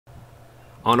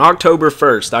On October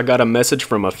 1st, I got a message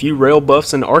from a few rail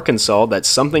buffs in Arkansas that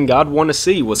something I'd want to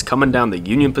see was coming down the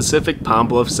Union Pacific Pine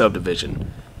Bluff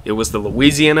subdivision. It was the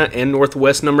Louisiana and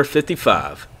Northwest number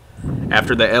 55.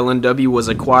 After the LNW was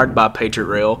acquired by Patriot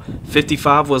Rail,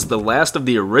 55 was the last of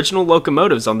the original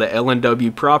locomotives on the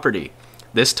LNW property.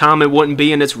 This time it wouldn't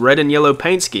be in its red and yellow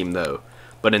paint scheme though,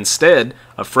 but instead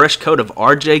a fresh coat of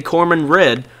R.J. Corman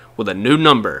red with a new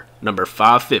number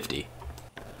 550.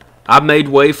 I made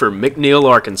way for McNeil,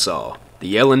 Arkansas,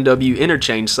 the LNW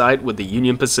interchange site with the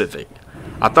Union Pacific.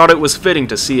 I thought it was fitting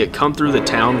to see it come through the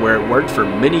town where it worked for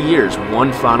many years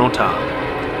one final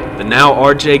time. The now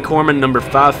R.J. Corman number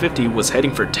 550 was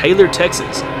heading for Taylor,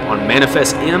 Texas on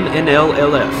Manifest M and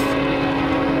LLF.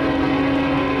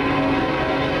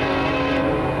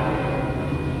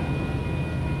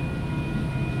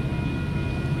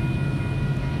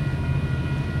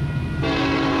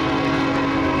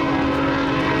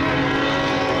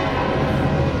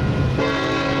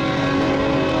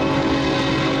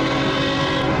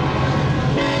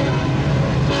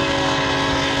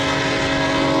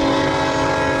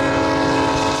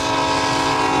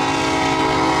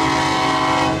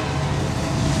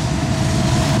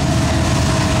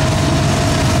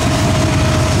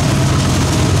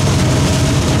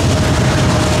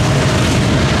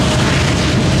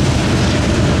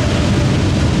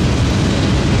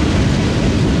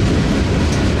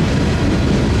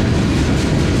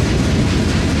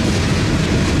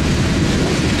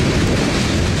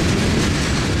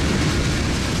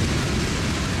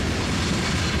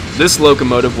 This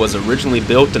locomotive was originally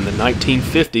built in the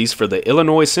 1950s for the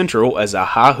Illinois Central as a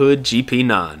high hood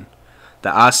GP9. The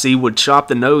IC would chop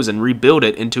the nose and rebuild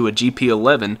it into a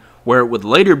GP11, where it would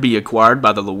later be acquired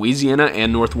by the Louisiana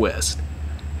and Northwest.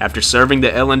 After serving the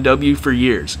LNW for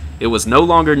years, it was no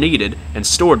longer needed and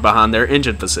stored behind their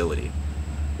engine facility.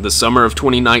 The summer of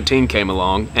 2019 came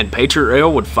along, and Patriot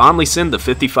Rail would finally send the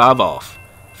 55 off.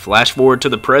 Flash forward to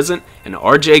the present, and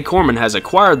R.J. Corman has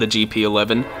acquired the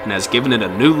GP11 and has given it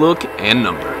a new look and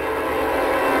number.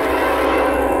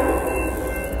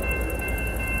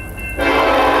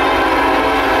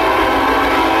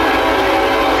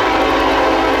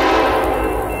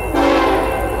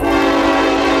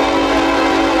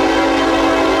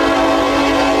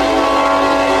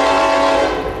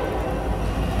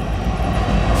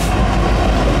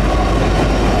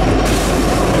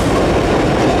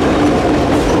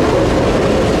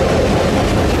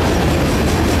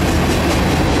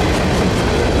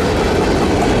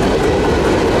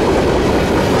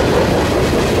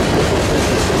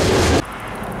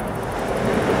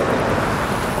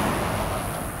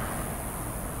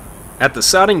 At the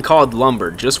siding called Lumber,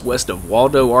 just west of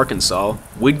Waldo, Arkansas,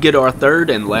 we'd get our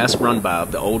third and last run-by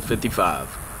of the old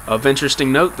 55. Of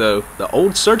interesting note though, the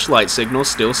old searchlight signals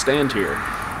still stand here.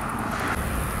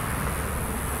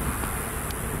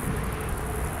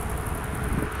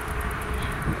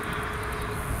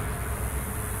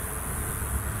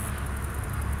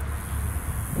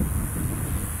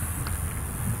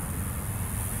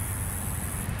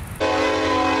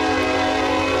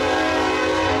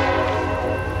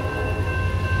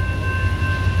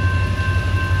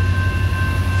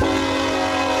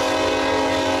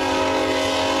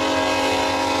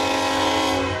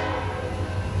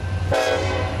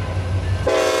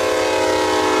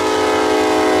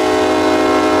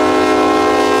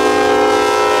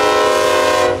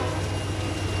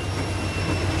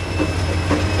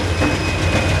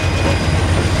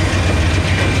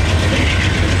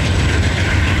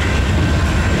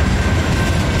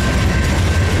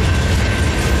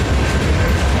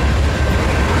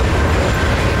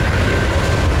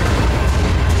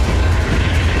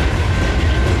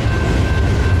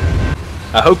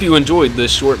 I hope you enjoyed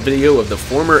this short video of the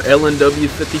former LNW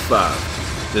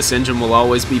 55. This engine will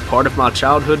always be part of my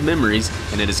childhood memories,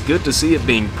 and it is good to see it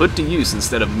being put to use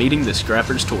instead of meeting the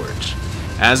scrapper's torch.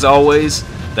 As always,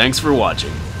 thanks for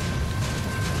watching.